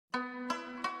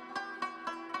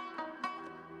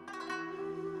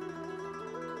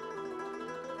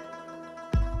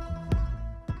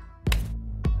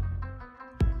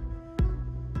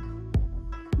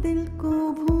दिल को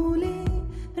भूले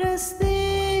रास्ते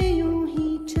यूं ही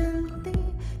चलते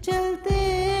चलते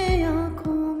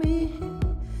आंखों में है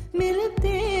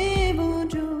मिलते वो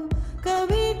जो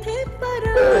कभी थे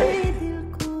पराए।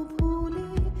 दिल को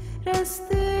भूले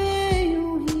रास्ते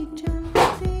यूं ही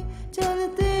चलते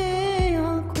चलते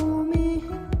आंखों में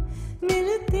है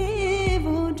मिलते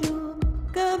वो जो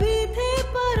कभी थे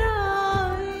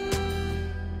पराए।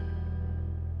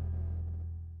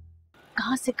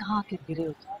 कहाँ से कहाँ आके गिरे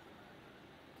हो?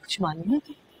 कुछ मालूम है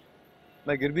कि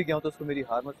मैं गिर भी गया हूं तो उसको मेरी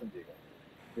हार मत समझिएगा,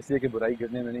 इसलिए कि बुराई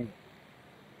गिरने में नहीं,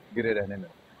 गिरे रहने में।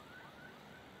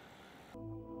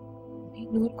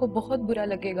 नूर को बहुत बुरा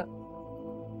लगेगा,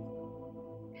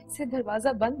 ऐसे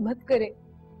दरवाजा बंद मत करे।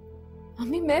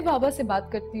 अम्मी मैं बाबा से बात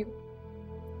करती हूँ,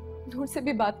 नूर से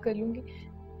भी बात कर लूंगी।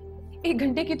 1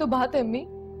 घंटे की तो बात है अम्मी।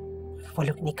 वो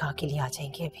लोग निकाह के लिए आ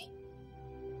जाएंगे अभी,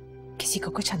 किसी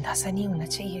को कुछ अंदाजा नहीं होना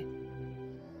चाहिए।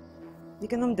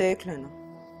 लेकिन तुम देख लेना,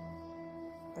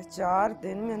 4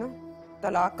 दिन में ना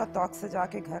तलाक का तौक सजा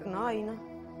के घर ना आई ना,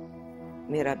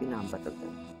 मेरा भी नाम बदल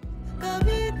देना।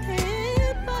 कभी थे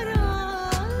पराए।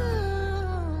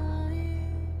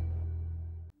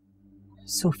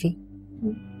 सूफी,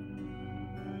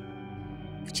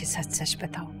 मुझे सच सच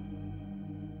बताओ,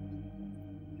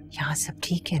 यहाँ सब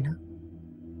ठीक है ना?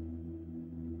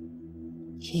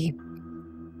 ये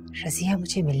रजिया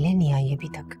मुझे मिलने नहीं आई अभी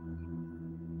तक।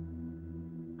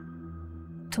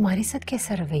 तुम्हारे साथ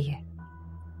कैसा रवैया है?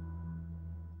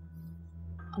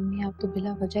 अम्मी आप तो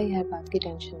बिला वजह ही हर बात की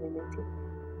टेंशन ले लेती।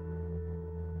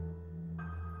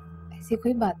 ऐसी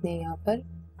कोई बात नहीं है यहाँ पर।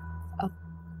 अब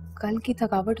कल की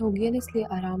थकावट होगी है ना, इसलिए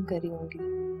आराम कर रही होंगी।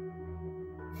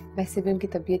 वैसे भी उनकी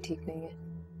तबीयत ठीक नहीं है।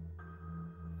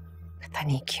 पता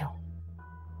नहीं क्यों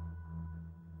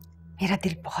मेरा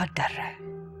दिल बहुत डर रहा है।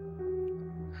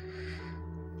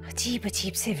 अजीब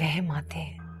अजीब से वहम आते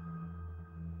हैं।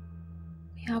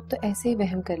 आप तो ऐसे ही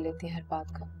वहम कर लेती हैं हर बात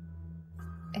का।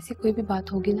 ऐसी कोई भी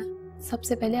बात होगी ना,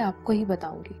 सबसे पहले आपको ही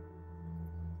बताऊंगी।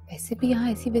 वैसे भी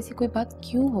यहाँ ऐसी वैसी कोई बात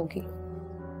क्यों होगी?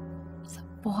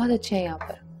 सब बहुत अच्छे हैं यहाँ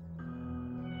पर।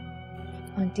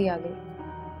 आंटी आ गई।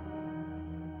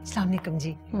 अस्सलाम वालेकुम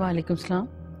जी। वालेकुम सलाम।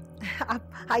 आप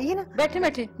आइए ना। बैठे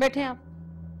बैठे बैठे आप।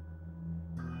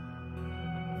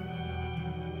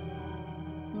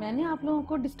 मैंने आप लोगों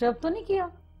को डिस्टर्ब तो नहीं किया?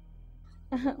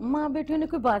 माँ बेटियों ने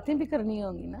कोई बातें भी करनी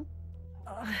होंगी ना?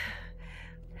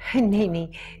 नहीं नहीं,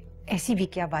 ऐसी भी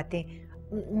क्या बातें।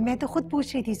 मैं तो खुद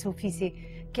पूछ रही थी सूफी से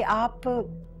कि आप,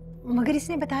 मगर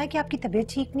इसने बताया कि आपकी तबीयत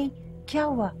ठीक नहीं। क्या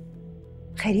हुआ?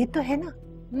 खैरियत तो है ना?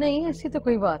 नहीं ऐसी तो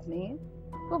कोई बात नहीं है,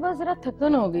 वो बस जरा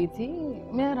थकन हो गई थी,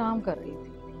 मैं आराम कर रही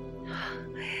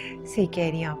थी। सही कह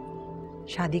रही हैं आप,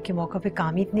 शादी के मौके पे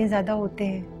काम ही इतने ज्यादा होते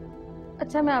हैं।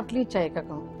 अच्छा मैं आपके लिए चाय का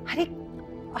कहूँ? अरे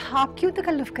आप क्यों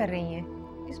तकल्लुफ कर रही हैं?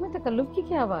 इसमें तकल्लुफ की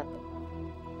क्या बात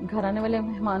है? घर आने वाले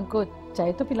मेहमान को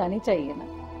चाय तो पिलानी चाहिए ना।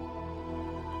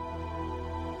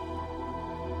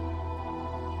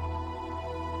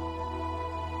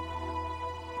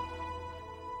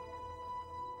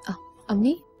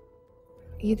 अम्मी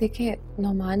ये देखिए,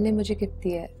 नौमान ने मुझे गिफ्ट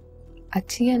दिया है।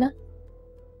 अच्छी है ना?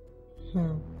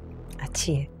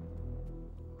 अच्छी है,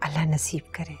 अल्लाह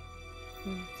नसीब करे।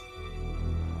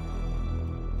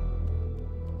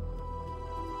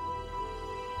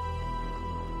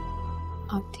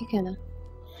 आप ठीक है ना?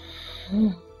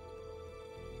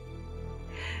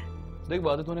 देख,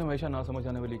 बातें तूने हमेशा ना समझ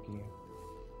आने वाली की है,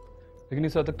 लेकिन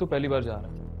इस हद तक तो पहली बार जा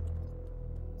रहा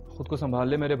है। खुद को संभाल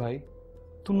ले मेरे भाई,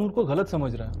 तू नूर को गलत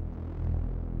समझ रहा है।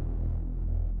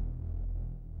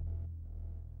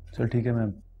 चल ठीक है, मैं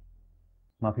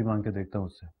माफी मांग के देखता हूँ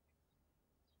उससे।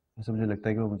 ऐसा मुझे लगता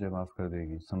है कि वो मुझे माफ कर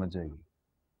देगी, समझ जाएगी।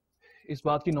 इस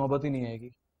बात की नौबत ही नहीं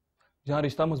आएगी। जहां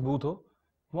रिश्ता मजबूत हो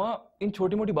वहां इन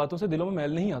छोटी मोटी बातों से दिलों में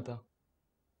मैल नहीं आता।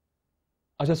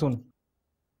 अच्छा सुन,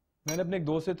 मैंने अपने एक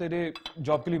दोस्त से तेरे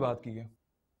जॉब के लिए बात की है,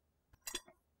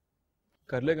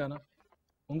 कर लेगा ना?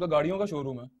 उनका गाड़ियों का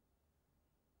शोरूम है।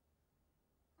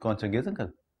 कौन, चंगेज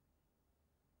अंकल?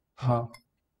 हाँ।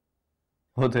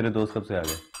 वो तेरे दोस्त कब से आ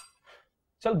गए?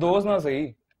 चल दोस्त ना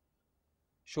सही,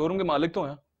 शोरूम के मालिक तो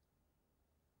हैं,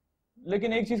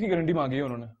 लेकिन एक चीज की गारंटी मांगी है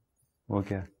उन्होंने। वो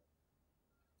क्या?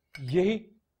 यही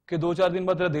कि 2-4 दिन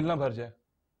बाद तेरा दिल ना भर जाए।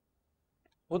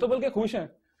 वो तो बल्कि खुश हैं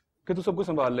कि तू सबको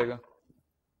संभाल लेगा।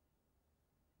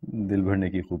 दिल भरने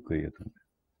की खूब कही है तुमने।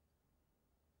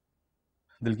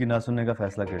 दिल की ना सुनने का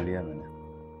फैसला कर लिया मैंने।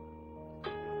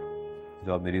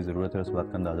 जो अब मेरी जरूरत है उस बात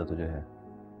का अंदाजा तुझे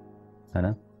है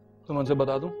ना? तो मैं उनसे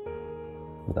बता दूं?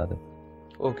 बता दे।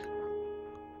 ओके।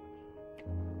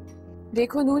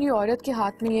 देखो नूर, ये औरत के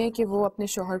हाथ में है कि वो अपने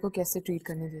शौहर को कैसे ट्रीट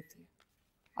करने देती है।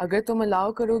 अगर तुम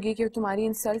अलाउ करोगी कि वो तुम्हारी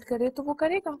इंसल्ट करे तो वो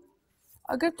करेगा।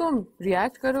 अगर तुम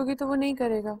रिएक्ट करोगी तो वो नहीं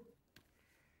करेगा।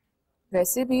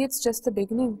 वैसे भी it's just the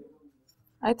beginning.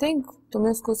 I think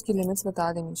तुम्हें उसको उसकी लिमिट्स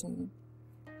बता देनी चाहिए।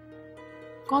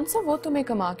 कौन सा वो तुम्हें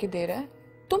कमा के दे रहा है,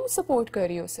 तुम सपोर्ट कर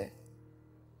रही हो उसे।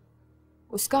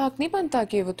 उसका हक नहीं बनता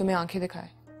कि वो तुम्हें आंखें दिखाए।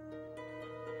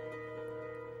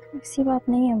 ऐसी बात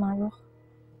नहीं है मारो,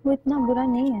 वो इतना बुरा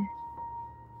नहीं है,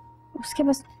 उसके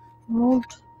बस मूड।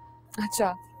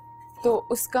 अच्छा, तो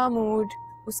उसका मूड,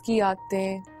 उसकी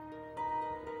आदतें।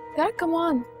 यार कम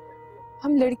ऑन,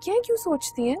 हम लड़कियां क्यों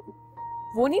सोचती हैं?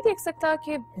 वो नहीं देख सकता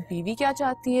कि बीवी क्या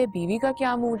चाहती है, बीवी का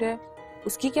क्या मूड है,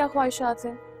 उसकी क्या ख्वाहिशात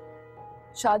है।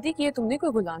 शादी की है तुमने,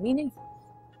 कोई गुलामी नहीं।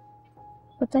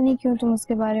 पता नहीं क्यों तुम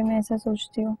उसके बारे में ऐसा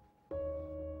सोचती हो।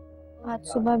 आज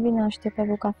सुबह भी नाश्ते पर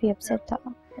वो काफी अपसेट था।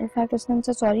 इनफैक्ट उसने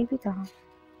मुझसे सॉरी भी कहा।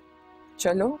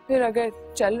 चलो फिर अगर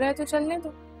चल रहा है तो चलने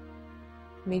दो।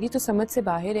 मेरी तो समझ से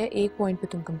बाहर है, एक पॉइंट पे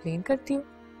तुम कंप्लेन करती हो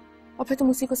और फिर तुम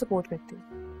उसी को सपोर्ट करती हो।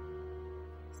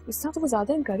 इस तरह तो वो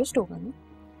ज्यादा इनकरेज्ड होगा ना।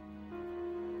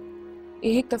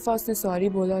 एक दफा उसने सॉरी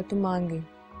बोला और तुम मान गई,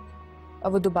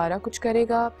 अब वो दोबारा कुछ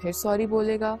करेगा, फिर सॉरी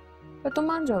बोलेगा और तुम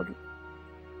मान जाओगी।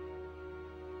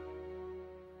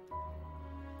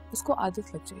 उसको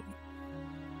आदत लग जाएगी।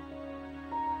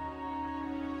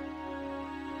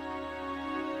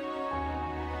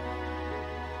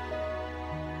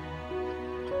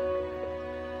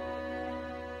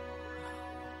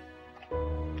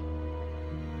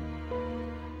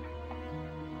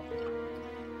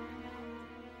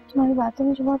 तुम्हारी बातें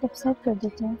मुझे बहुत अपसेट कर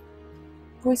देती हैं।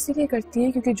 वो इसीलिए करती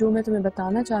है क्योंकि जो मैं तुम्हें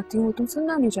बताना चाहती हूँ वो तुम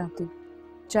सुनना नहीं चाहती,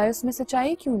 चाहे उसमें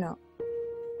सच्चाई क्यों ना।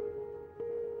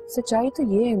 सच्चाई तो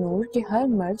ये है नूर कि हर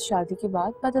मर्द शादी के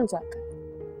बाद बदल जाता है।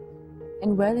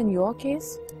 And well in your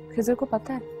case, Khizr को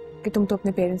पता है कि तुम तो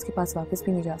अपने पेरेंट्स के पास वापस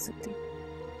भी नहीं जा सकती।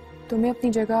 तुम्हें अपनी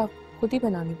जगह खुद ही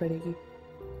बनानी पड़ेगी।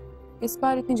 इस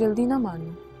बार इतनी जल्दी ना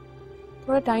मानो,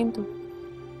 थोड़ा टाइम दो।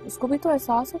 उसको भी तो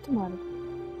एहसास है तुम्हारा।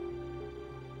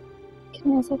 कि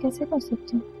मैं ऐसा कैसे कर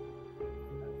सकती हूँ?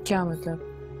 क्या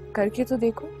मतलब? करके तो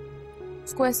देखो,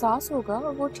 उसको एहसास होगा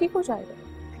और वो ठीक हो जाएगा।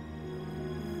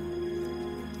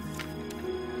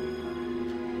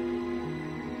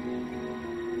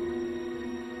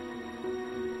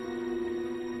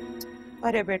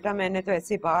 अरे बेटा, मैंने तो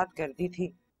ऐसी बात कर दी थी,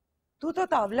 तू तो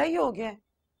तावला ही हो गया है।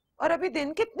 और अभी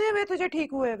दिन कितने हुए तुझे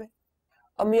ठीक हुए हुए?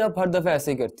 अम्मी आप हर दफा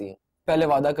ऐसे ही करती हैं, पहले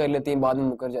वादा कर लेती हैं, बाद में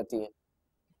मुकर जाती हैं।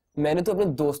 मैंने तो अपने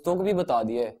दोस्तों को भी बता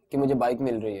दिया है कि मुझे बाइक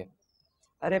मिल रही है।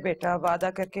 अरे बेटा, वादा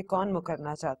करके कौन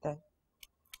मुकरना चाहता है?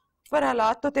 पर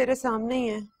हालात तो तेरे सामने ही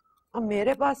हैं। अब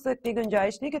मेरे पास तो इतनी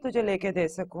गुंजाइश नहीं कि तुझे लेके दे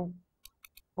सकूं।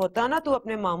 होता ना तू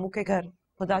अपने मामू के घर,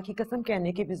 खुदा की कसम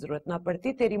कहने की भी जरूरत ना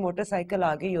पड़ती, तेरी मोटरसाइकिल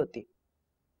आ गई होती।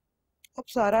 अब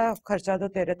सारा खर्चा तो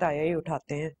तेरे ताया ही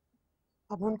उठाते हैं।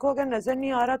 अब उनको अगर नजर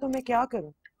नहीं आ रहा तो मैं क्या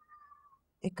करूं?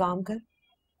 एक काम कर,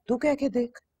 तू कह के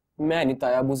देख। मैं नहीं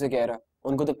ताया अबू से कह रहा,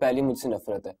 उनको तो पहले मुझसे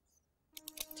नफरत है।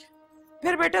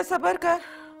 फिर बेटा सब्र कर,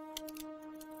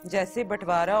 जैसे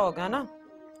बंटवारा होगा ना,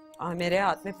 मेरे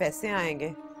हाथ में पैसे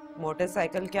आएंगे,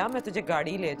 मोटरसाइकिल क्या मैं तुझे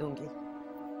गाड़ी ले दूंगी।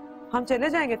 हम चले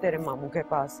जाएंगे तेरे मामू के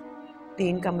पास,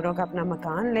 3 कमरों का अपना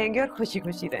मकान लेंगे और खुशी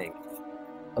खुशी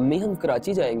रहेंगे। अम्मी हम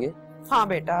कराची जाएंगे? हाँ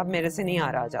बेटा, अब मेरे से नहीं आ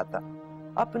रहा जाता।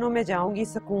 अपनों में जाऊंगी,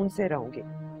 सुकून से रहूंगी।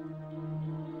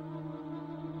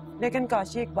 लेकिन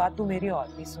काशी, एक बात तू मेरी और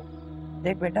भी सुन।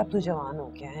 देख बेटा, अब तू जवान हो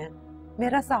गया है,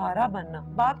 मेरा सहारा बनना।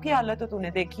 बाप की हालत तो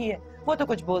तूने देखी है, वो तो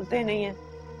कुछ बोलते ही नहीं है।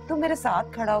 तू मेरे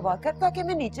साथ खड़ा हुआ कर ताकि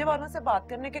मैं नीचे वालों से बात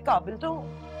करने के काबिल तो हूँ।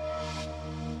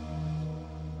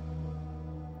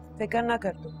 फिक्र ना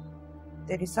कर तू,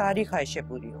 तेरी सारी ख्वाहिशें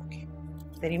पूरी होंगी।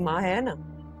 तेरी माँ है ना।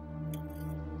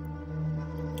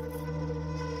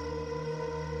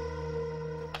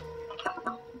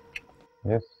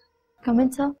 यस कम इन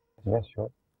सर। Yes sure.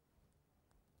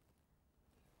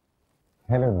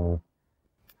 हेलो नूर,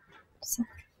 सर।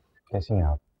 कैसी हैं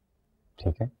आप?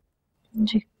 ठीक है?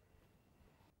 जी।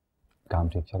 काम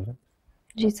ठीक चल रहा है?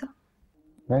 जी सर।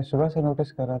 मैं सुबह से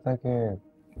नोटिस कर रहा था कि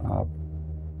आप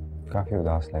काफी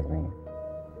उदास लग रही हैं।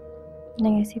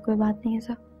 नहीं, ऐसी कोई बात नहीं है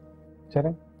सर।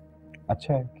 चलें,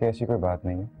 अच्छा है कि ऐसी कोई बात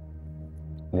नहीं है,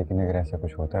 लेकिन अगर ऐसा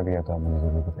कुछ होता भी है तो आप मुझे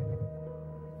जरूर बताइएगा,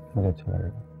 मुझे अच्छा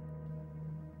लगेगा।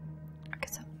 Okay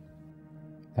sir.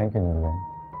 थैंक यू नूर।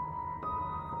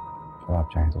 अब आप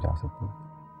चाहें तो जा सकते हैं।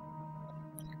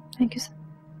 Thank you sir.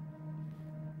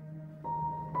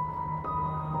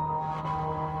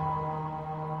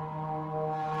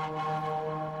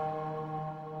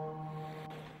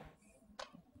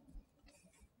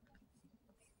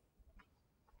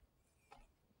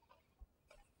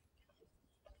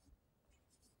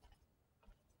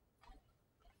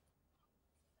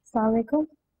 अस्सलाम वालेकुम।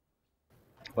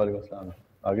 वालेकुम अस्सलाम।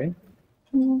 आ गई?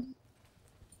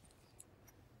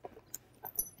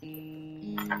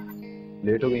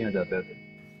 लेट हो गई यहाँ जाते थे।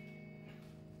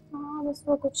 हाँ बस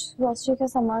वो कुछ ग्रोसरी का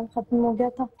सामान खत्म हो गया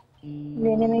था,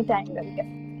 लेने में ही टाइम लग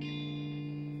गया।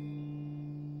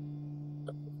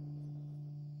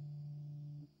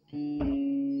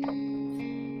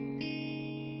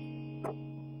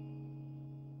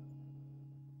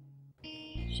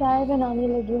 चाय बनाने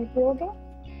लगी हूँ, पियोगे?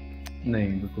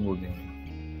 नहीं, बिल्कुल मूड नहीं है।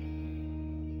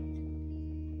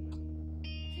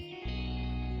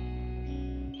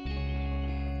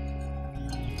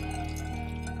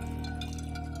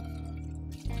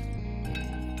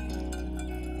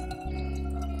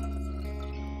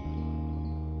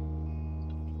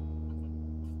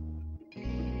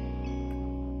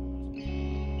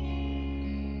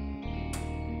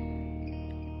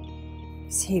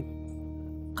 से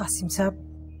कासिम साहब,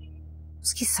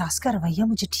 उसकी सास का रवैया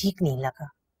मुझे ठीक नहीं लगा।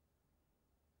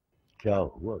 क्या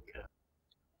हुआ क्या?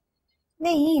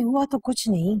 नहीं हुआ तो कुछ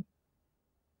नहीं,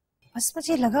 बस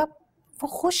मुझे लगा वो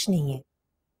खुश नहीं है।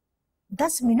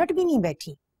 10 मिनट भी नहीं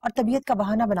बैठी और तबीयत का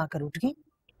बहाना बनाकर उठ गई।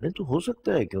 नहीं तो हो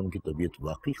सकता है कि उनकी तबीयत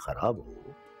वाकई खराब हो।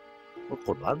 और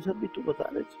कुर्बान साहब भी तो बता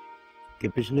रहे थे कि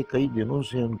पिछले कई दिनों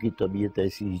से उनकी तबीयत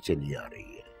ऐसी ही चली आ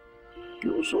रही है।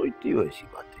 क्यों सोचती हो ऐसी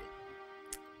बातें?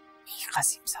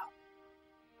 कासिम साहब,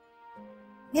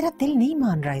 मेरा दिल नहीं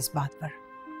मान रहा इस बात पर।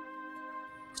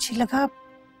 मुझे लगा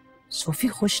सोफी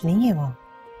खुश नहीं है वहाँ।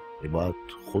 ये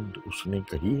बात खुद उसने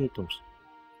कही है तुमसे?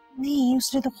 नहीं,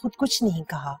 उसने तो खुद कुछ नहीं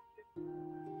कहा,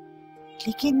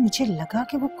 लेकिन मुझे लगा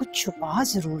कि वो कुछ छुपा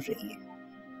जरूर रही है।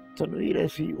 तनवीर,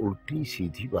 ऐसी उल्टी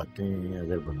सीधी बातें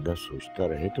अगर बंदा सोचता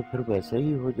रहे तो फिर वैसा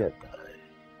ही हो जाता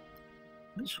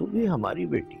है। सुबह हमारी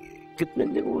बेटी है, कितने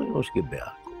दिन हुए हैं उसके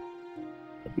ब्याह को,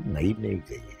 अभी नई नई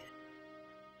गई है।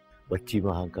 बच्ची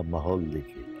वहां का माहौल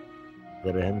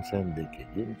देखेगी, रहन सहन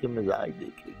देखेगी, उनके मिजाज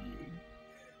देखेगी,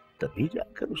 तभी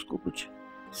जाकर उसको कुछ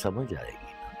समझ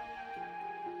आएगी ना।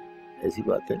 ऐसी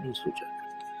बातें नहीं सोचा करती।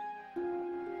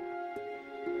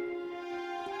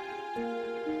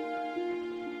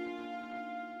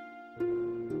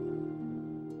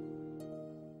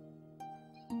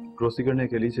 ग्रोसरी करने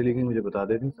अकेली चली गई, मुझे बता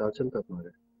देती, साथ चलता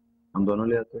तुम्हारे, हम दोनों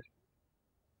ले आते।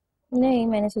 नहीं,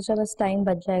 मैंने सोचा बस टाइम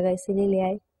बच जाएगा इसीलिए ले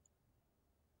आई।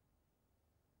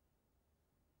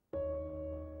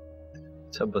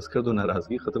 अच्छा बस कर दो,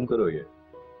 नाराजगी खत्म करो ये।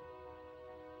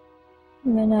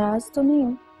 मैं नाराज तो नहीं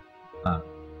हूँ। हाँ,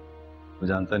 मैं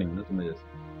जानता नहीं हूँ ना तुम्हें जैसे।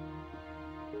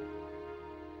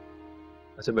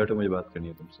 अच्छा बैठो, मुझे बात करनी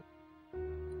है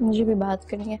तुमसे। मुझे भी बात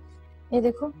करनी है। ये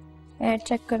देखो, एड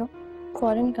चेक करो,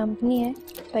 फॉरेन कंपनी है,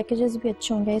 पैकेजेस भी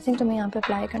अच्छे होंगे। आई थिंक तुम्हें यहाँ पे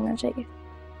अप्लाई करना चाहिए।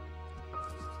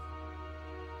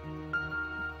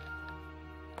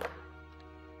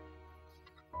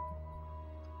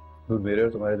 तो मेरे और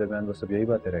तुम्हारे दरमियान बस अब यही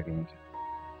बातें रह गई हैं क्या?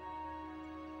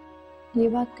 ये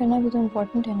बात करना भी तो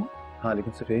इम्पोर्टेंट है ना। हाँ,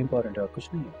 लेकिन सिर्फ यही इंपॉर्टेंट है और कुछ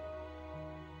नहीं है।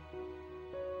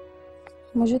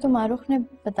 मुझे तो मारूफ ने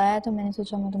बताया तो मैंने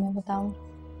सोचा मैं तुम्हें बताऊं।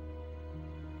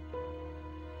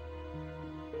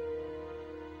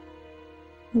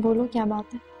 बोलो क्या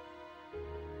बात है?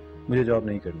 मुझे जॉब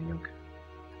नहीं करनी है। ओके,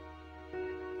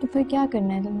 तो फिर क्या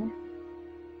करना है तुम्हें?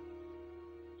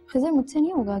 खिज़र, मुझसे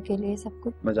नहीं होगा अकेले ये सब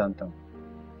कुछ। मैं जानता हूँ,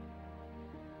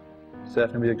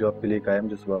 सैफ ने मुझे एक जॉब के लिए कहा है,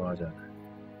 मुझे सुबह वहां जाना है।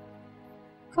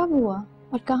 कब हुआ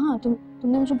और कहाँ?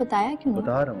 तुमने मुझे बताया क्यों नहीं?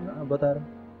 बता रहा हूँ ना, बता रहा हूँ।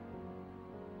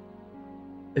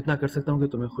 इतना कर सकता हूँ कि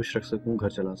तुम्हें खुश रख सकूँ, घर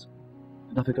चला सकूँ,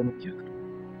 इतना फिक्र मत किया करो।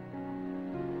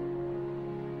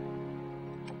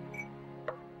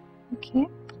 Okay,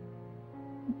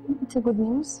 it's a good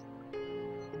news,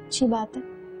 अच्छी बात है।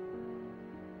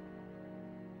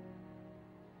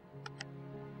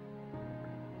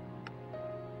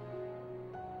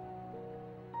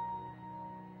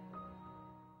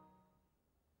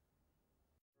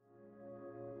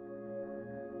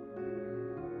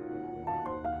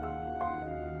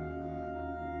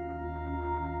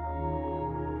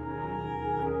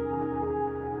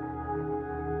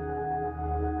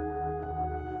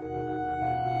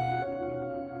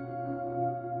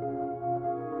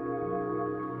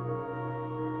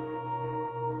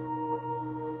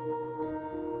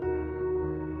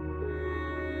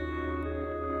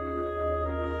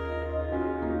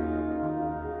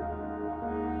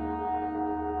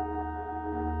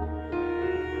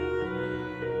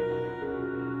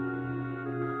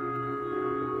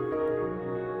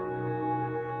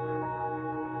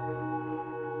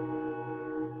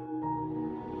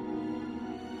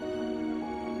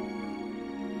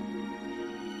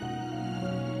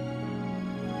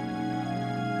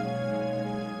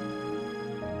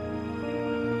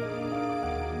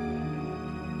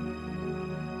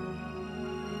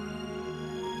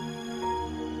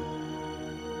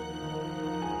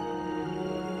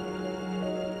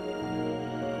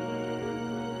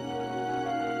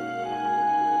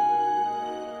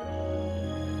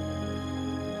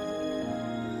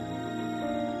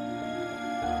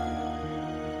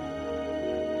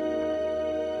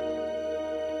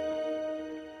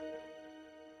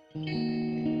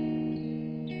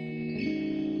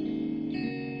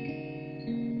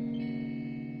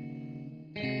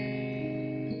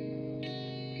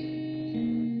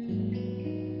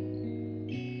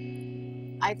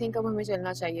 आई थिंक अब हमें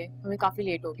चलना चाहिए, हमें काफी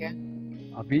लेट हो गया है।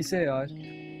 अभी से यार,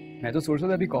 मैं तो सोच रहा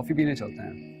था अभी कॉफी पीने चलते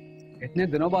हैं, इतने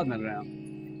दिनों बाद मिल रहे हैं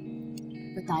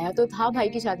हम। बताया तो था भाई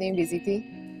की शादी में बिजी थी।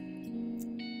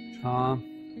 हाँ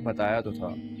बताया तो था,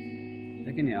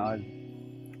 लेकिन यार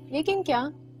लेकिन क्या?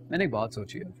 मैंने एक बात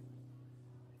सोची है।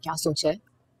 क्या सोचा है?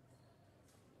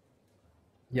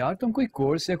 यार तुम कोई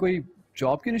कोर्स या कोई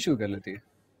जॉब क्यों नहीं शुरू कर लेती?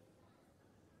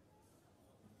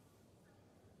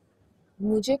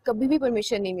 मुझे कभी भी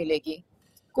परमिशन नहीं मिलेगी,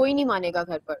 कोई नहीं मानेगा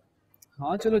घर पर।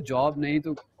 हाँ चलो जॉब नहीं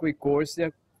तो कोई कोर्स या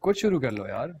कुछ शुरू कर लो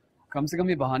यार, कम से कम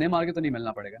ये बहाने मार के तो नहीं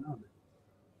मिलना पड़ेगा ना हमें।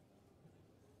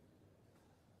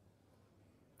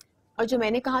 और जो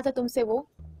मैंने कहा था तुमसे वो?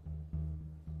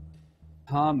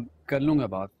 हाँ कर लूंगा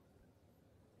बात।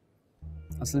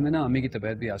 असल में ना अम्मी की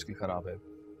तबीयत भी आजकल खराब है,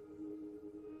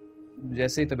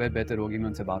 जैसे ही तबीयत बेहतर होगी मैं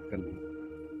उनसे बात कर लूंगा।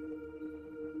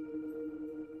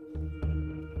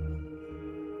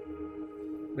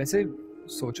 वैसे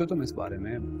सोचो तुम इस बारे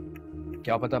में,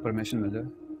 क्या पता परमिशन मिल जाए।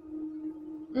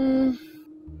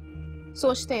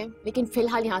 सोचते हैं, लेकिन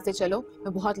फिलहाल यहाँ से चलो,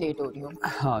 मैं बहुत लेट हो रही हूँ।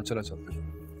 हाँ चलो चलो।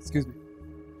 Excuse me.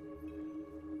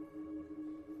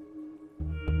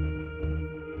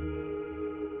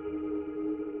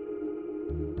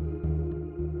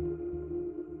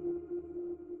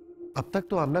 अब तक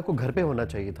तो आमना को घर पे होना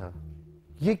चाहिए था,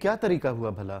 ये क्या तरीका हुआ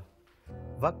भला?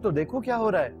 वक्त तो देखो क्या हो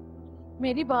रहा है।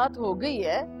 मेरी बात हो गई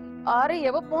है, आ रही है,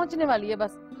 वो पहुंचने वाली है,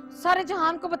 बस सारे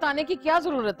जहान को बताने की क्या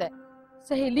जरूरत है?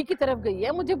 सहेली की तरफ गई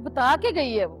है, मुझे बता के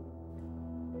गई है वो।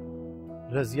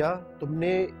 रजिया,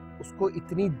 तुमने उसको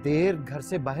इतनी देर घर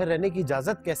से बाहर रहने की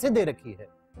इजाजत कैसे दे रखी है?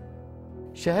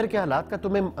 शहर के हालात का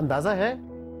तुम्हें अंदाजा है?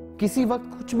 किसी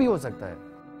वक्त कुछ भी हो सकता है।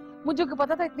 मुझे क्या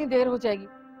पता था इतनी देर हो जाएगी,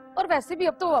 और वैसे भी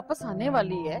अब तो वापस आने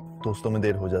वाली है। दोस्तों में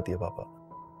देर हो जाती है पापा,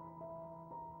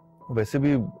 वैसे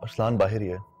भी अरसलान बाहर ही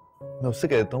है, मैं उससे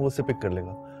कह देता हूँ, वो उससे पिक कर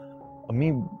लेगा।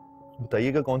 अम्मी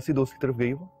बताइएगा कौन सी दोस्त की तरफ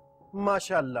गई वो?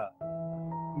 माशाल्लाह,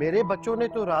 मेरे बच्चों ने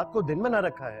तो रात को दिन बना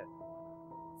रखा है।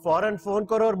 फौरन फोन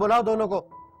करो और बुलाओ दोनों को।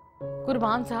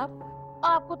 कुर्बान साहब,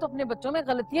 आपको तो अपने बच्चों में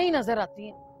गलतियां ही नजर आती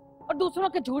हैं, और दूसरों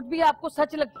के झूठ भी आपको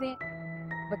सच लगते हैं।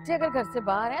 बच्चे अगर घर से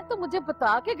बाहर हैं तो मुझे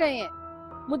बता के गए हैं,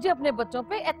 मुझे अपने बच्चों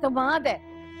पे एतमाद है।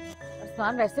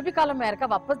 अरसान वैसे भी कल अमेरिका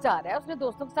वापस जा रहा है, उसने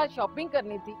दोस्तों के साथ शॉपिंग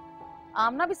करनी थी।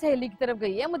 आमना भी सहेली की तरफ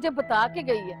गई है, मुझे बता के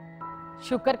गई है।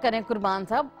 शुक्र करें कुर्बान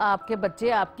साहब, आपके बच्चे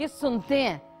आपकी सुनते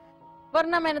हैं,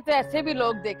 वरना मैंने तो ऐसे भी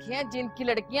लोग देखे हैं जिनकी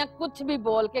लड़कियां कुछ भी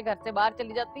बोल के घर से बाहर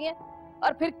चली जाती हैं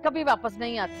और फिर कभी वापस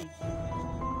नहीं आती।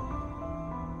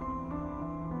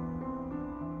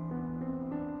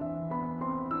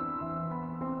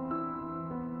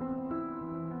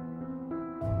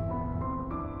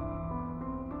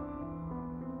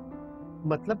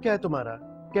 मतलब क्या है तुम्हारा?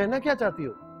 कहना क्या चाहती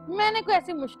हो? मैंने कोई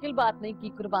ऐसी मुश्किल बात नहीं की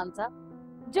कुर्बान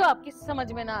साहब जो आपकी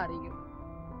समझ में ना आ रही हो।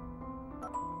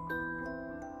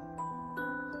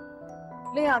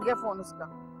 ले आ गया फोन उसका।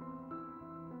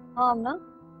 हाँ ना,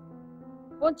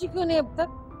 पहुंची क्यों नहीं अब तक?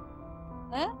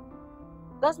 हैं?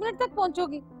 10 मिनट तक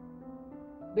पहुंचोगी?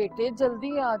 बेटे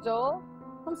जल्दी आ जाओ,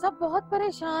 हम सब बहुत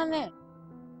परेशान हैं।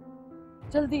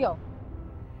 जल्दी आओ।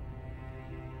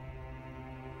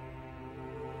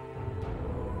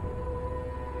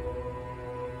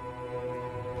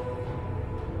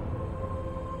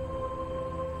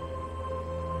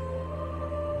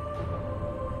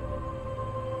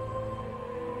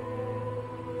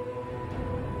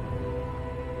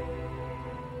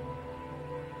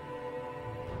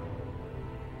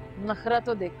 नखरा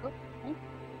तो देखो।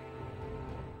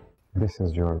 This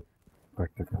is your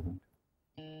birthday present.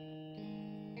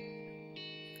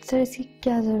 Sir इसकी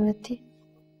क्या जरूरत थी?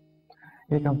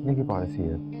 ये कंपनी की पॉलिसी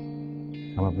है,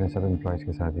 हम अपने सब एम्प्लॉयज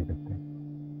के साथ ही करते हैं।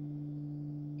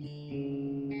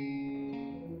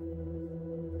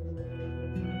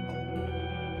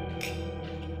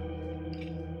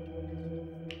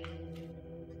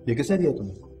 ये किसने दिया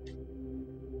तुम्हें?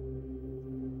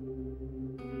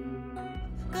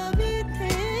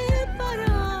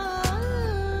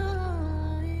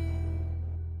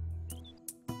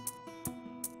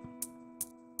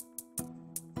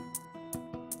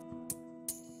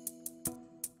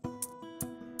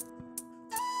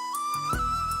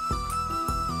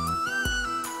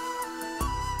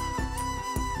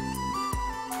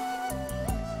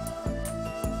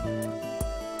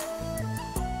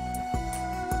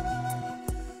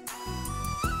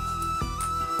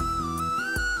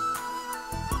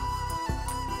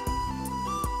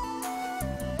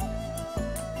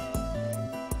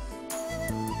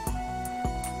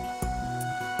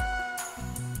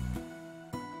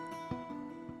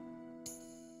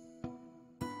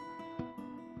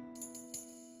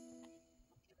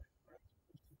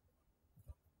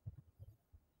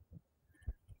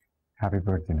 Happy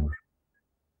birthday Noor.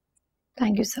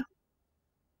 Thank you sir.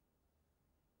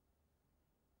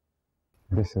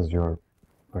 This is your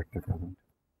birthday present.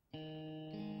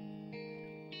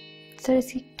 Sir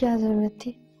इसकी क्या जरूरत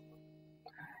थी?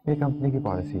 ये कंपनी की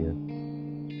पॉलिसी है,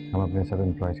 हम अपने सब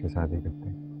एम्प्लॉयज के साथ ही करते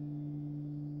हैं।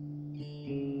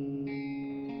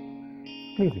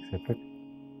 Please accept it.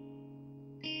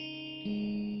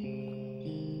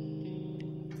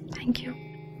 Thank you.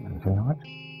 Not,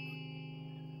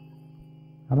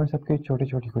 हमें सबकी छोटी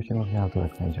छोटी खुशियों का ख्याल तो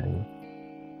रखना ही चाहिए।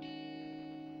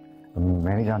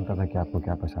 मैं नहीं जानता था कि आपको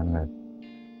क्या पसंद है,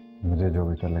 मुझे जो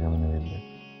भी चल लगा मैंने ले लिया।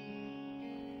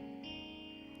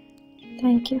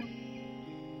 Thank you.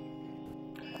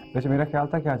 वैसे मेरा ख्याल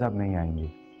था कि आज आप नहीं आएंगी।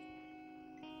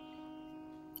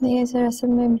 नहीं सर, असल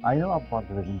में आई नो आप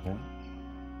बहुत बिजी हैं,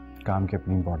 काम की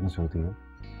अपनी इम्पोर्टेंस होती है,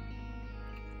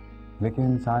 लेकिन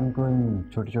इंसान को इन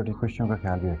छोटी छोटी खुशियों का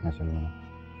ख्याल भी रखना चाहिए।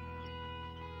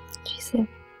 जी सर,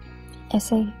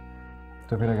 ऐसा ही।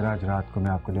 तो फिर अगर आज रात को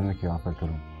मैं आपको लेने की ऑफर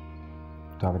करूं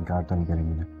तो आप इनकार तो नहीं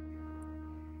करेंगी ना?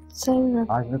 सर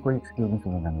आज मैं कोई एक्सक्यूज नहीं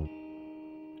सुनूंगा। नहीं,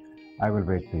 I will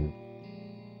wait for you.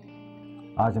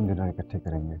 आज हम डिनर इकट्ठे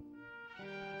करेंगे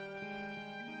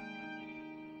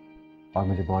और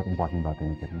मुझे बहुत इंपॉर्टेंट बातें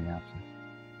नहीं करनी है आपसे।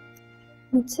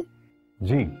 मुझसे?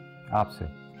 जी, आपसे,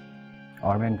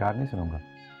 और मैं इनकार नहीं सुनूंगा।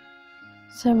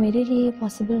 सर मेरे लिए ये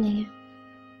पॉसिबल नहीं है।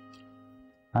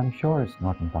 I am sure it's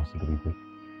not impossible either।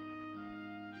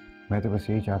 मैं तो बस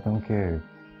यही चाहता हूँ कि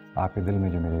आपके दिल में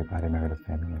जो मेरे बारे में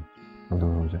गलतफहमी है वो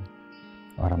दूर हो जाए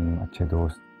और हम अच्छे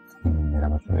दोस्त, मेरा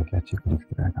मतलब है कि अच्छी कलीग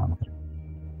की तरह काम करें।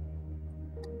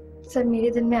 सर मेरे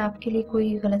दिल में आपके लिए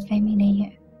कोई गलतफहमी नहीं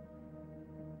है।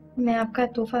 मैं आपका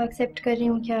तोहफा एक्सेप्ट कर रही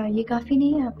हूँ, क्या ये काफी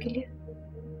नहीं है आपके लिए?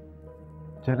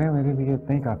 चलें, मेरे लिए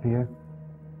इतना ही काफ़ी है,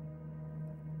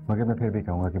 मगर मैं फिर भी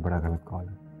कहूँगा कि बड़ा गलत कॉल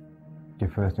है कि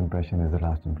first impression is the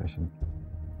last impression.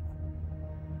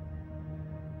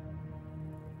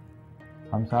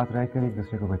 हम साथ रहकर एक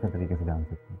दूसरे को बेहतर तरीके से जान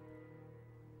सकते हैं।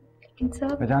 लेकिन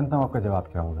सर मैं जानता हूँ आपका जवाब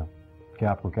क्या होगा, कि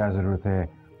आपको क्या ज़रूरत है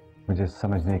मुझे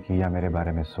समझने की या मेरे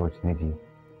बारे में सोचने की।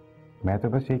 मैं तो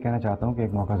बस यही कहना चाहता हूँ कि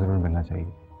एक मौका ज़रूर मिलना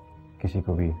चाहिए किसी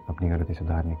को भी अपनी गलती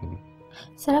सुधारने के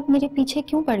लिए। सर आप मेरे पीछे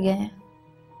क्यों पड़ गए हैं?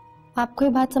 आपको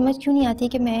ये बात समझ क्यों नहीं आती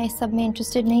कि मैं इस सब में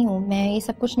इंटरेस्टेड नहीं हूँ? मैं ये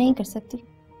सब कुछ नहीं कर सकती।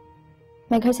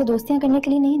 मैं घर से दोस्तियां करने के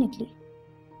लिए नहीं निकली।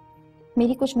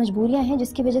 मेरी कुछ मजबूरियां हैं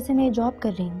जिसकी वजह से मैं ये जॉब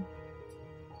कर रही हूँ।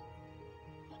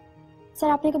 सर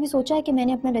आपने कभी सोचा है कि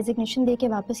मैंने अपना रेजिग्नेशन दे के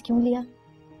वापस क्यों लिया?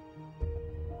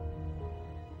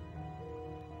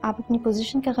 आप अपनी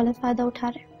पोजीशन का गलत फायदा उठा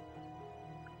रहे हैं।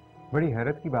 बड़ी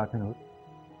हैरत की बात है नूर,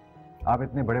 आप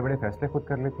इतने बड़े बड़े फैसले खुद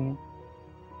कर लेती हैं।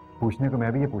 पूछने को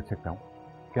मैं भी ये पूछ सकता हूँ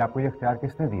कि आपको ये इख्तियार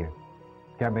किसने दिया?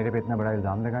 क्या मेरे पे इतना बड़ा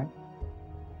इल्ज़ाम लगाएं?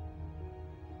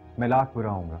 मैं लाख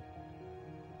बुरा होऊंगा,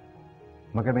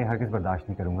 मगर मैं हरगिज़ बर्दाश्त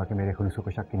नहीं करूंगा कि मेरे खुलूस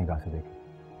को शक की निगाह से देखें।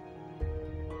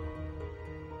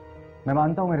 मैं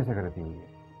मानता हूं मेरे से गलती हुई है,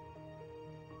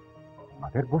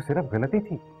 मगर वो सिर्फ गलती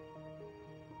थी,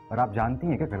 और आप जानती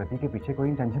हैं कि गलती के पीछे कोई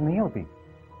इंटेंशन नहीं होती।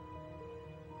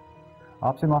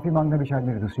 आपसे माफी मांगना भी शायद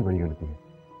मेरी दूसरी बड़ी गलती है,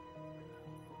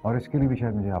 और इसके लिए भी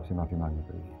शायद मुझे आपसे माफी मांगनी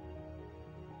पड़ेगी।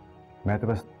 मैं तो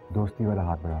बस दोस्ती वाला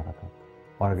हाथ बढ़ा रहा था,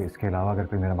 और इसके अलावा अगर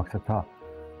कोई मेरा मकसद था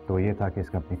तो ये था कि इस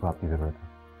कंपनी को आपकी जरूरत है।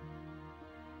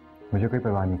 मुझे कोई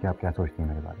परवाह नहीं कि आप क्या सोचती हैं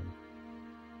मेरे बारे में।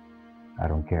 I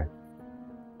don't care.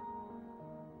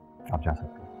 आप जा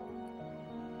सकते हैं।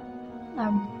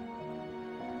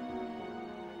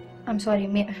 I'm sorry,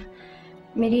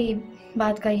 मेरी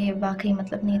बात का ये वाकई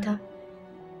मतलब नहीं था।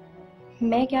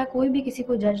 मैं क्या, कोई भी किसी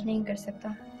को जज नहीं कर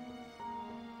सकता।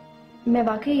 मैं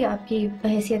वाकई आपकी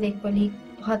बहैसियत एक कलीग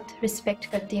बहुत रिस्पेक्ट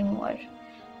करती हूँ, और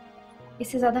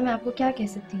इससे ज़्यादा मैं आपको क्या कह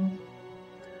सकती हूँ।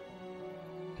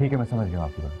 ठीक है, मैं समझ गया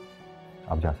आपकी बात,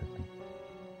 आप जा सकते हैं।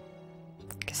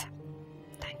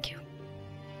 Thank you.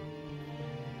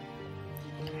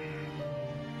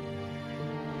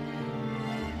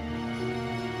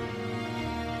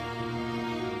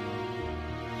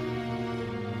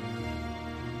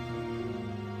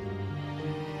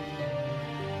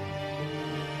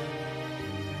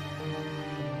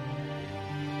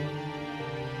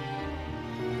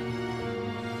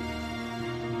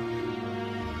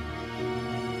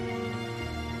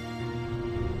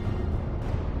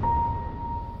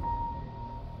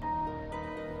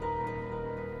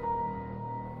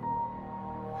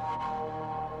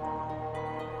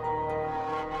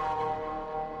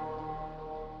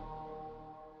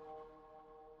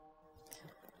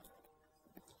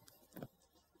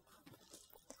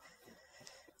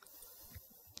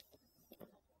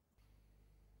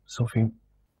 सोफी,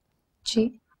 जी?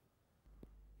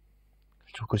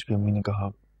 जो कुछ भी अम्मी ने कहा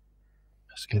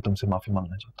मैं उसके लिए तुमसे माफी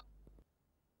मांगना चाहता हूँ।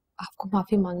 आपको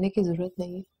माफी मांगने की जरूरत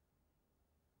नहीं है,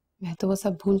 मैं तो वो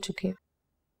सब भूल चुकी हूँ।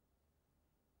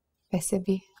 वैसे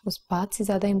भी उस बात से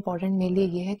ज्यादा इम्पोर्टेंट मेरे लिए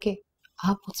ये है कि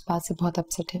आप उस बात से बहुत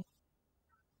अपसेट हैं।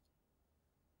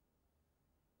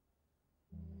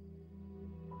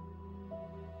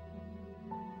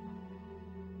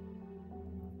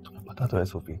 तुम्हें पता तो है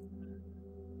सोफी,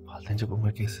 वालिदैन जब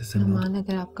उम्र के हिस्से से रहमान,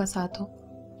 अगर आपका साथ हो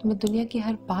तो मैं दुनिया की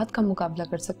हर बात का मुकाबला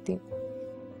कर सकती हूँ।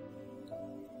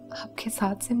 आपके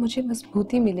साथ से मुझे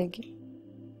मजबूती मिलेगी,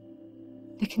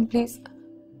 लेकिन प्लीज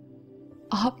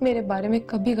आप मेरे बारे में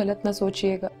कभी गलत ना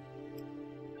सोचिएगा।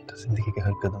 मैं तो जिंदगी के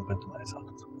हर कदम पर तुम्हारे साथ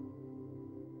हूँ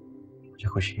सोफी। मुझे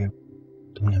खुशी है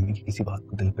तुमने अम्मी की किसी बात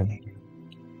को दिल पे नहीं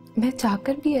लिया। मैं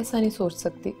चाहकर भी ऐसा नहीं सोच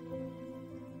सकती।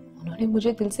 उन्होंने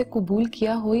मुझे दिल से कबूल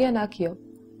किया हो या ना किया,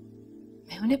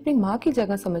 मैं उन्हें अपनी माँ की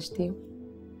जगह समझती हूँ।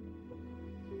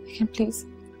 लेकिन प्लीज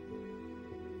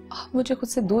आप मुझे खुद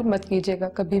से दूर मत कीजिएगा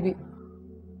कभी भी।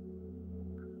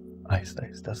 आहिस्ता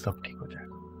आहिस्ता सब ठीक हो जाएगा।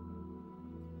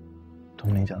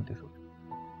 तुम नहीं जानती सोफी,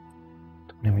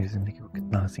 तुमने मेरी जिंदगी को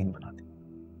कितना हसीन बना दिया।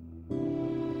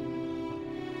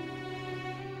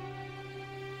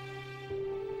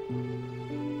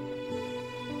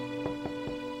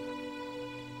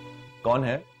 कौन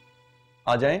है?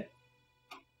 आ जाएं।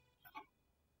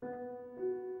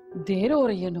 देर हो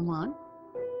रही है नुमान,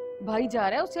 भाई जा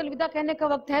रहा है, उससे अलविदा कहने का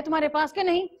वक्त है तुम्हारे पास के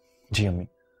नहीं? जी अम्मी,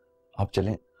 आप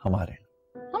चलें, हम आ रहे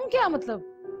हैं। हम क्या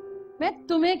मतलब? मैं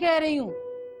तुम्हें कह रही हूँ,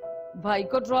 भाई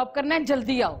को ड्रॉप करना है,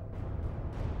 जल्दी आओ।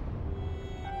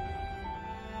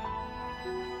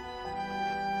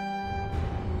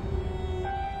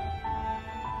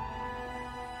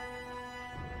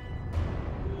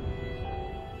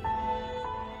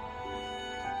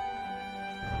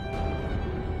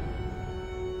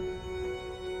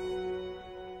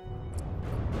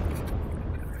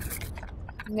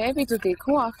 मैं भी तो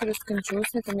देखूं आखिर उस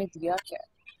कंजूस ने तुम्हें दिया क्या।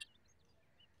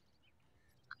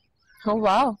 ओह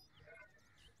वाह,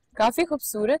 काफी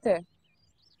खूबसूरत है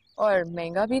और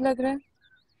महंगा भी लग रहा है।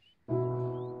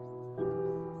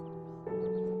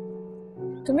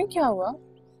 तुम्हें क्या हुआ,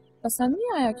 पसंद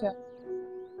नहीं आया क्या?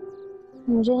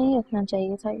 मुझे नहीं रखना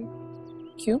चाहिए था ये।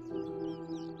 क्यों?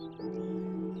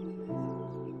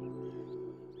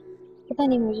 पता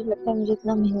नहीं, मुझे लगता है मुझे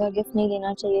इतना महंगा गिफ्ट नहीं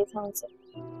लेना चाहिए था उनसे।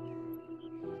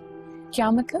 क्या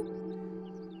मतलब?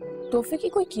 तोहफे की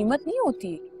कोई कीमत नहीं होती,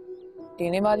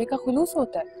 देने वाले का खुलूस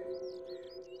होता है।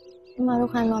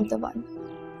 मारूफ खान मोहम्मद,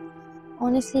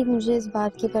 ऑनेस्टली मुझे इस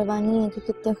बात की परवाह नहीं है कि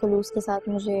कितने खुलूस के साथ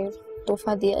मुझे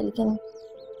तोहफा दिया, लेकिन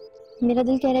मेरा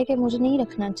दिल कह रहा है कि मुझे नहीं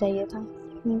रखना चाहिए था।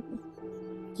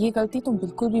 ये गलती तुम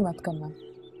बिल्कुल भी मत करना,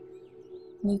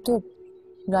 नहीं तो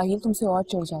राहिल तुमसे और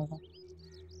चिढ़ जाएगा।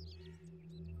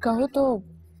 कहो तो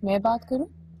मैं बात करूं?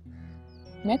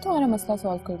 मैं तुम्हारा मसला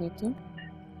सॉल्व कर देती हूँ।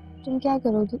 तुम क्या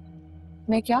करोगी?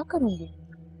 मैं क्या करूंगी?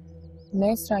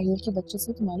 मैं इस राहिल के बच्चे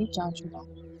से तुम्हारी जान छुड़ाऊं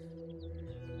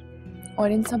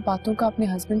और इन सब बातों का अपने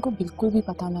हस्बैंड को बिल्कुल भी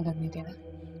पता ना लगने देना।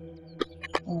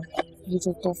 और ये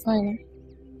जो तोहफा है ना,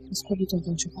 इसको भी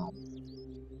तुम छुपा दो।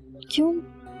 क्यों?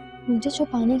 मुझे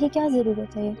छुपाने की क्या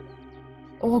जरूरत है?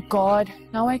 ओह God,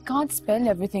 now I can't spell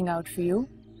everything out for you.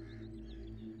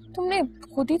 तुमने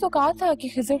खुद ही तो कहा था कि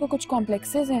खिजर को कुछ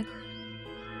कॉम्प्लेक्सेस हैं।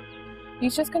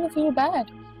 He's just gonna feel bad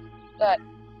that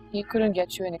he couldn't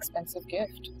get you an expensive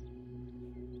gift.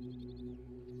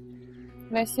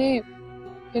 वैसे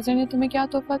खिजर ने तुम्हें क्या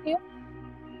तोहफा दिया?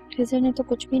 खिजर ने तो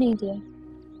कुछ भी नहीं दिया,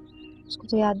 उसको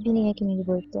तो याद भी नहीं है कि मेरी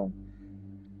बर्थडे है।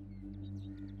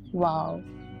 वाओ,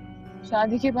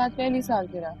 शादी के बाद पहली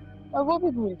सालगिरह और वो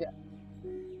भी भूल गया।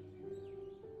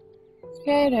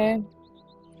 खैर है,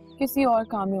 किसी और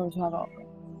काम में उलझा हुआ होगा।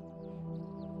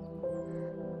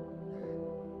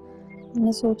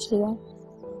 मैंने सोच लिया,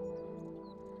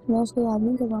 मैं उसको याद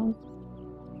नहीं करवाऊंगी।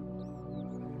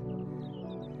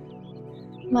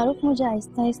 मारूफ, मुझे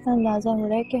आहिस्ता आहिस्ता अंदाजा हो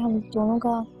रहा है कि हम दोनों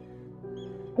का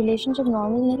रिलेशनशिप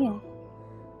नॉर्मल नहीं है।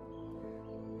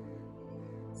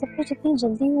 सब कुछ इतनी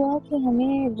जल्दी हुआ कि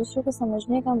हमें एक दूसरे को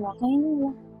समझने का मौका ही नहीं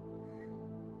हुआ।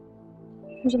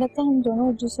 मुझे लगता है हम दोनों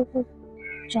एक दूसरे को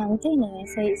जानते ही नहीं है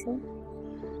सही से।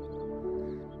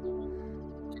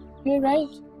 You're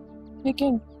right,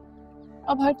 लेकिन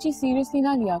अब हर चीज सीरियसली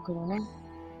ना लिया करो ना,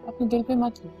 अपने दिल पे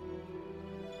मत लो।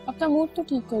 अपना मूड तो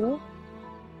ठीक करो।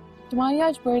 तुम्हारी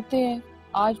आज बर्थडे है,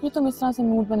 आज भी तुम इस तरह से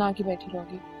मूड बना के बैठी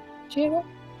रहोगी? cheer up।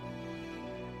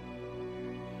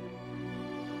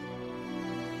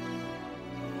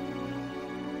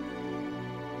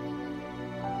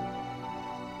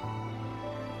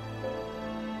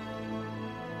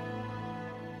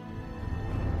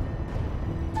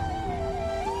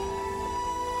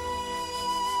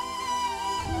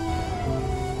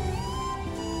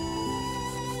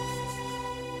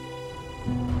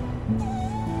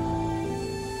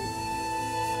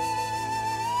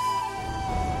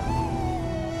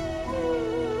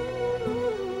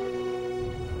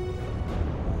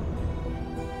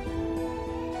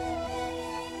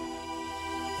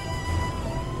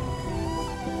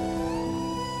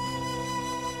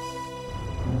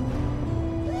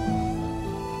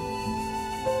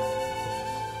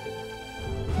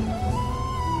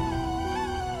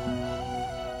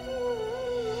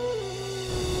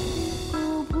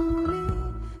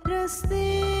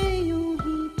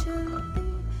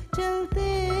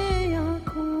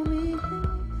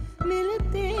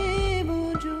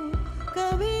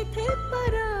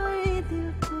 पर आए दिल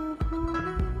को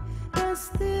भूले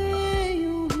रास्ते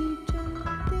यूं ही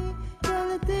चलते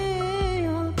चलते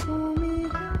आंखों में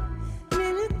है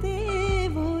मिलते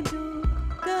वो जो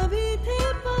कभी थे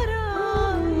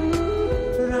पराए।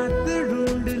 रात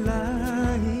ढूंढ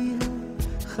लाई है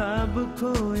ख्वाब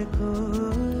खोए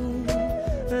खोए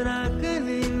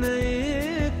रागनी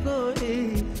नए कोई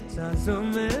सांसों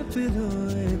में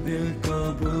पिरोए दिल को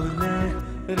भूले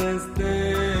रास्ते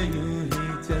यूं ही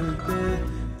चलते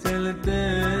चलते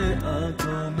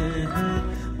आंखों में है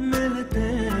मिलते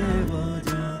वो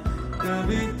जो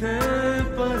कभी थे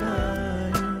पराए।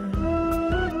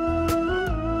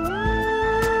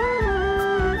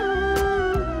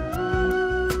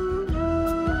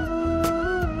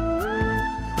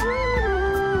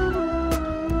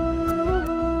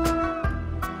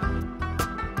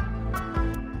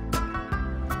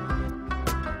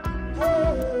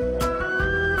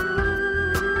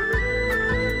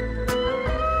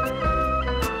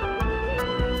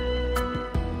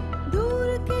 दूर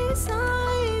के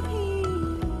साए भी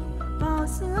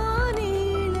पास आने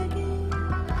लगे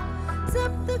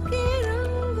जब्त के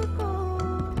रंग को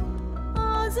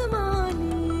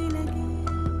आजमाने लगे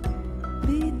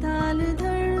बेताल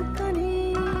धड़कने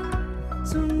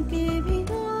सुन के भी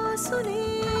ना सुने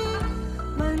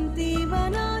बनती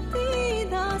बनाती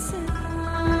दास्तां।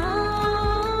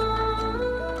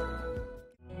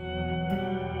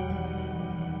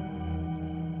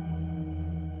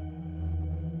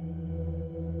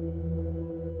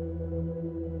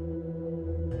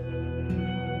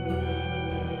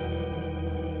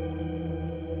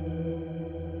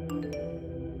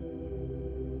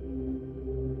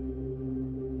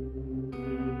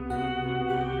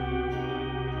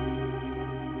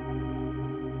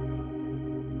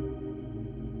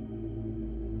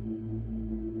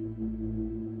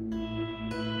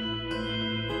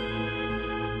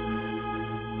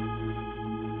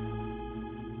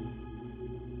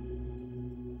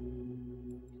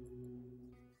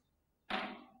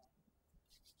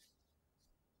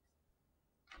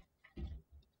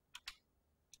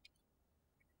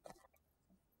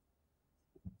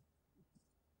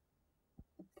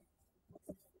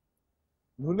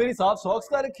 नूर मेरी साफ सॉक्स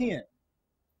कहाँ रखी हैं?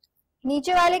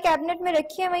 नीचे वाले कैबिनेट में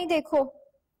रखी है, वहीं देखो।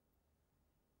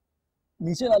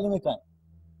 नीचे वाले में कहाँ?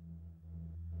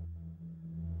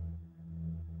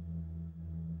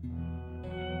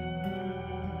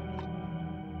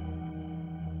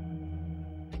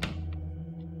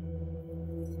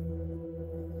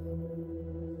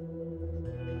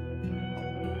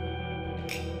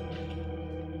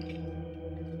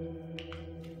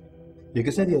 ये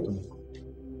किसने दिया तुम्हें?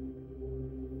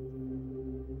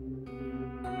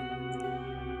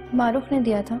 मारूफ ने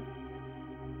दिया था।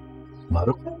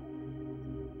 मारूफ ने?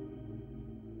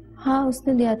 हाँ,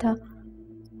 उसने दिया था।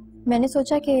 मैंने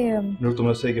सोचा कि नूर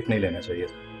तुम्हें उससे गिफ्ट नहीं लेना चाहिए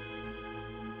था,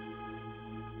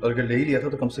 और अगर ले ही लिया था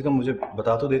तो कम से कम मुझे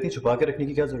बता तो देती, छुपा के रखने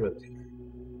की क्या जरूरत थी?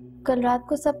 कल रात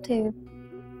को सब थे।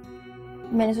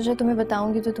 मैंने सोचा तुम्हें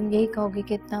बताऊंगी तो तुम यही कहोगी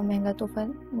कि इतना महंगा तोहफा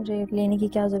मुझे लेने की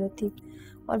क्या जरूरत थी।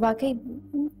 और वाकई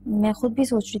मैं खुद भी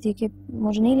सोच रही थी कि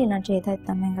मुझे नहीं लेना चाहिए था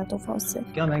इतना महंगा तोहफा उससे।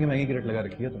 क्या महंगे महंगे की रेट लगा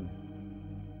रखी है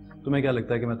तुमने? तुम्हें क्या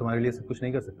लगता है कि मैं तुम्हारे लिए सब कुछ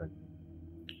नहीं कर सकता?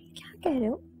 क्या कह रहे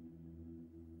हो?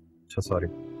 अच्छा सॉरी,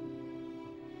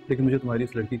 लेकिन मुझे तुम्हारी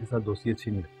इस लड़की के साथ दोस्ती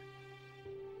अच्छी नहीं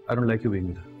लगती। I don't like you being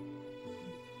with her.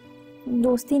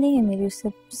 दोस्ती नहीं है मेरी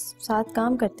उससे, साथ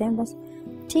काम करते हैं बस।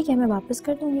 ठीक है, मैं वापस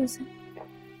कर दूंगी उसे।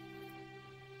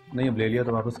 नहीं, अब ले लिया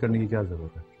तो वापस करने की क्या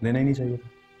जरूरत है? लेना ही नहीं चाहिए था।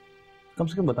 कम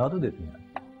से कम बता तो देती हैं।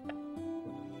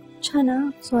 अच्छा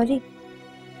ना, सॉरी।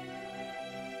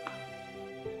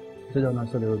 जाओ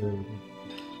नाश्ता दे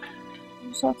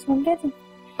दो। सॉक्स बन गए थे?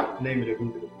 नहीं मेरे रूम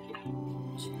पे।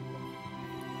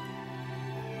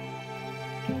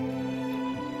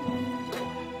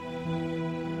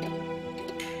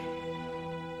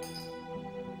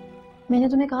 मैंने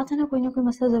तुम्हें कहा था ना कोई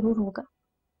मसला जरूर होगा।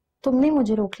 तुमने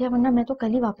मुझे रोक लिया, वरना मैं तो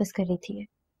कल ही वापस कर रही थी।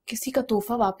 किसी का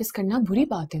तोहफा वापस करना बुरी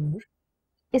बात है नूर।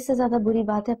 इससे ज्यादा बुरी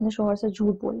बात है अपने शौहर से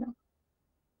झूठ बोलना।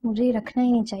 मुझे ये रखना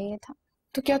ही नहीं चाहिए था।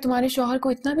 तो क्या तुम्हारे शौहर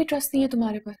को इतना भी ट्रस्ट नहीं है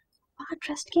तुम्हारे पर? बात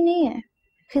ट्रस्ट की नहीं है।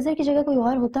 खिजर की जगह कोई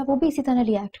और होता वो भी इसी तरह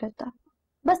रिएक्ट करता।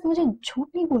 बस मुझे झूठ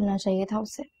नहीं बोलना चाहिए था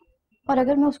उससे। और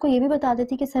अगर मैं उसको ये भी बता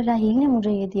देती कि सर राहील ने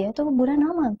मुझे ये दिया है तो वो बुरा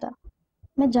ना मानता।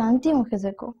 मैं जानती हूँ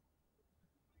खिजर को।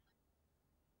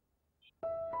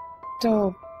 तो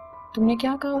तुमने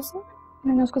क्या कहा उसे?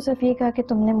 मैंने उसको सिर्फ ये कहा कि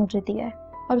तुमने मुझे दिया है,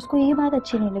 और उसको ये बात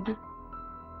अच्छी नहीं लगी।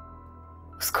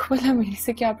 उसको बोला मेरे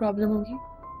से क्या प्रॉब्लम होगी?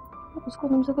 उसको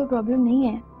तुमसे कोई प्रॉब्लम नहीं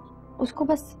है, उसको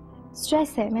बस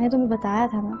स्ट्रेस है। मैंने तुम्हें बताया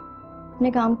था ना,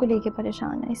 अपने काम को लेके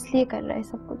परेशान है, इसलिए कर रहा है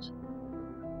सब कुछ।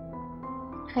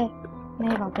 खैर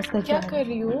मैं वापस कर क्या कर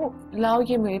रही हो? लाओ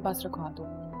ये मेरे पास रखवा दो।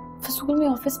 फजूल में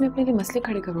ऑफिस में अपने लिए मसले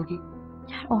खड़े करोगी।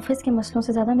 ऑफिस के मसलों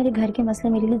से ज्यादा मेरे घर के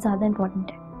मसले मेरे लिए ज्यादा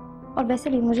इंपॉर्टेंट है, और वैसे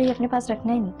भी मुझे ये अपने पास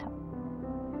रखना ही नहीं था।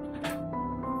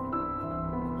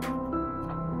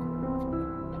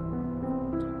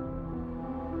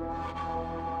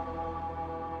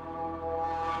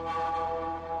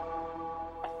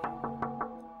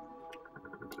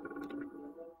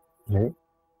 जी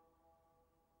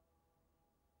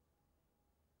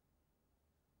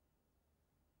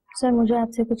सर मुझे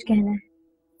आपसे कुछ कहना है।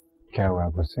 क्या हुआ,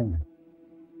 आप गुस्से में?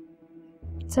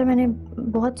 सर मैंने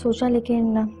बहुत सोचा लेकिन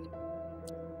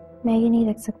मैं ये नहीं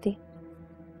रख सकती।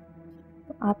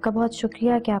 आपका बहुत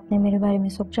शुक्रिया कि आपने मेरे बारे में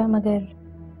सोचा, मगर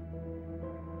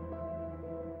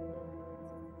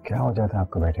क्या हो जाता है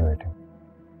आपको बैठे बैठे?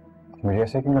 मुझे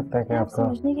ऐसे क्यों लगता है कि आप आपका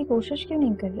समझने की कोशिश क्यों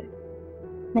नहीं कर रहे?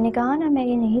 मैंने कहा ना मैं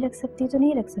ये नहीं रख सकती तो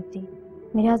नहीं रख सकती।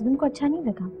 मेरे हस्बैंड को अच्छा नहीं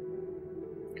लगा।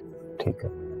 ठीक है,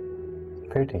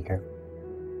 फिर ठीक है।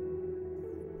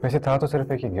 वैसे था तो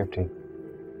सिर्फ एक ही गिफ्ट ही,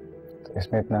 तो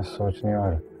इसमें इतना सोचने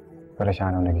और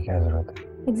परेशान होने की क्या जरूरत है?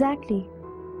 एग्जैक्टली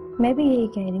मैं भी यही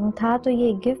कह रही हूँ, था तो ये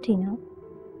एक गिफ्ट ही ना।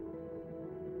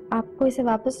 आपको इसे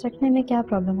वापस रखने में क्या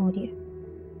प्रॉब्लम हो रही है?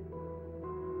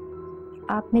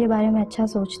 आप मेरे बारे में अच्छा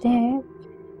सोचते हैं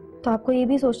तो आपको ये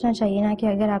भी सोचना चाहिए ना कि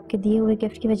अगर आपके दिए हुए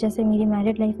गिफ्ट की वजह से मेरी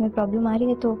मैरिड लाइफ में प्रॉब्लम आ रही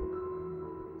है तो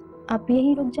आप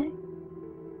यहीं रुक जाएं।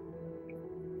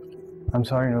 आई एम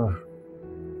सॉरी नूर,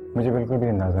 मुझे बिल्कुल भी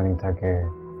अंदाजा नहीं था कि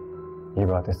ये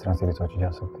बात इस तरह से भी सोची जा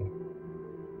सकती है।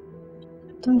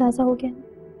 तो अंदाजा हो गया।